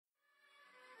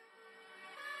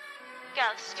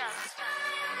Smash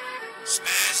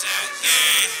that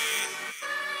thing.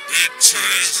 Big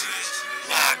Trizz.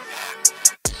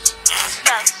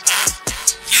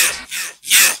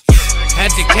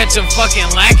 Had to catch him fucking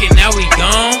lacking, now we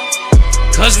gone.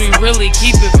 Cause we really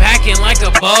keep it packing like a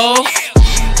bow.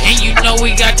 And you know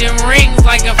we got them rings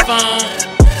like a phone.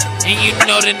 And you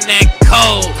know the neck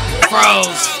cold,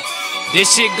 froze.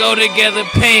 This shit go together,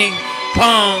 ping,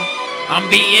 pong. I'm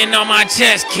beating on my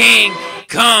chest, King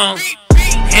Kong.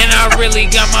 And I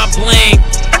really got my bling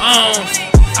on.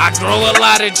 I grow a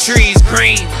lot of trees,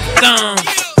 green thumb.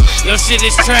 Your shit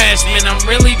is trash, man, I'm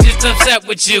really just upset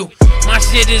with you. My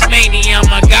shit is mania,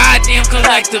 I'm a goddamn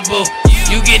collectible.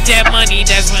 You get that money,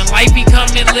 that's when life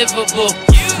becoming livable.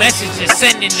 Messages,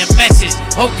 sending the message,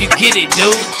 hope you get it,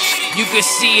 dude. You can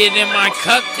see it in my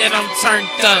cup that I'm turned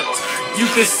up. You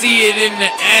can see it in the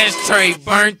ashtray,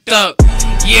 burnt up.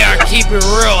 Yeah, I keep it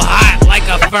real hot like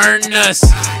a furnace.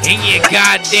 And you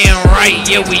goddamn right,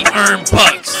 yeah, we earn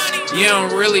bucks. Yeah, I'm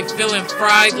really feeling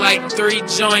fried like 3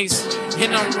 joints.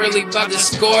 And I'm really about to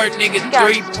score, nigga,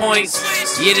 3 points.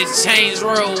 Yeah, the chain's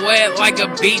real wet like a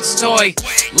beach toy.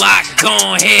 Lock,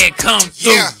 go ahead, come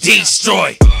through,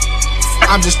 destroy.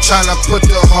 I'm just tryna put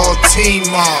the whole team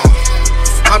on.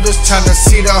 I'm just tryna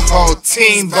see the whole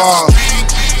team ball.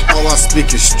 All I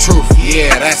speak is truth,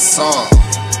 yeah, that's all.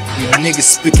 You niggas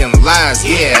speaking lies,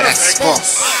 yeah, that's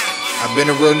false. I've been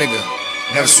a real nigga,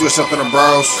 never switched up on the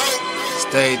bros.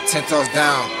 Stayed 10 toes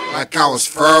down like I was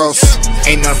froze.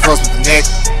 Ain't nothing froze with the neck,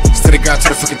 steady ground to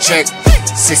the fucking check.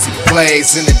 60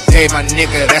 plays in the day, my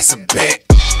nigga, that's a bet.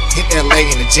 Hit that leg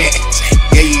in the jet,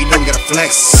 yeah, you know we gotta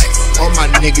flex. All my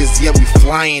niggas, yeah, we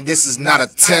flying, this is not a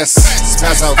test.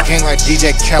 Smash out king like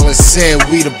DJ Khaled said,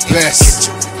 we the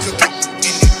best.